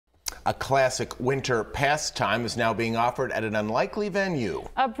A classic winter pastime is now being offered at an unlikely venue.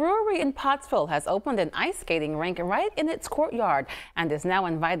 A brewery in Pottsville has opened an ice skating rink right in its courtyard and is now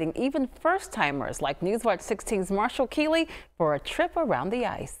inviting even first-timers like Newswatch 16's Marshall Keely for a trip around the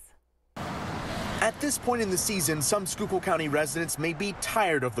ice. At this point in the season, some Schuylkill County residents may be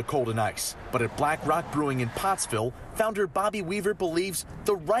tired of the cold and ice. But at Black Rock Brewing in Pottsville, founder Bobby Weaver believes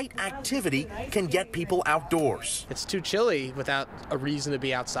the right activity can get people outdoors. It's too chilly without a reason to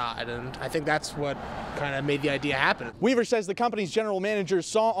be outside, and I think that's what kind of made the idea happen. Weaver says the company's general manager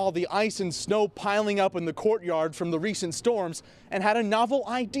saw all the ice and snow piling up in the courtyard from the recent storms and had a novel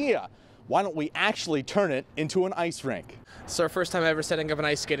idea. Why don't we actually turn it into an ice rink? It's our first time ever setting up an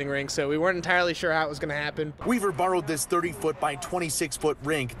ice skating rink, so we weren't entirely sure how it was going to happen. Weaver borrowed this 30-foot by 26-foot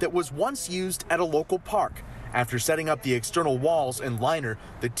rink that was once used at a local park. After setting up the external walls and liner,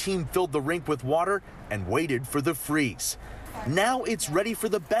 the team filled the rink with water and waited for the freeze. Now it's ready for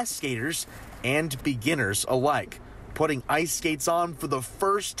the best skaters and beginners alike. Putting ice skates on for the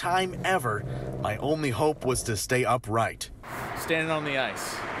first time ever, my only hope was to stay upright. Standing on the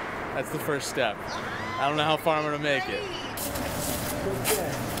ice. That's the first step. I don't know how far I'm going to make it.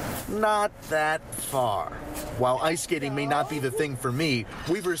 Not that far. While ice skating may not be the thing for me,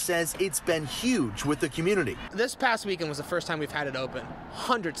 Weaver says it's been huge with the community. This past weekend was the first time we've had it open.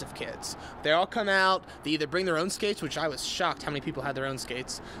 Hundreds of kids. They all come out, they either bring their own skates, which I was shocked how many people had their own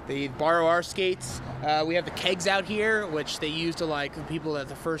skates. They borrow our skates. We have the kegs out here, which they use to, like, people at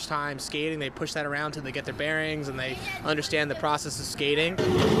the first time skating, they push that around till they get their bearings and they understand the process of skating.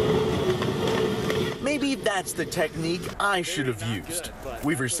 Maybe that's the technique I should have used.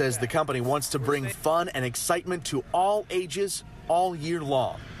 Weaver says the company wants to bring fun and excitement to all ages all year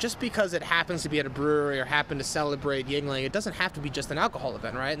long. Just because it happens to be at a brewery or happen to celebrate Yingling, it doesn't have to be just an alcohol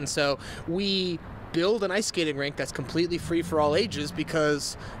event, right? And so we build an ice skating rink that's completely free for all ages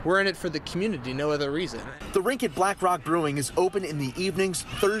because we're in it for the community, no other reason. The rink at Black Rock Brewing is open in the evenings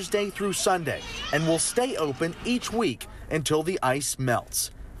Thursday through Sunday and will stay open each week until the ice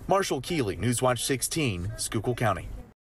melts. Marshall Keely, Newswatch 16, Schuylkill County.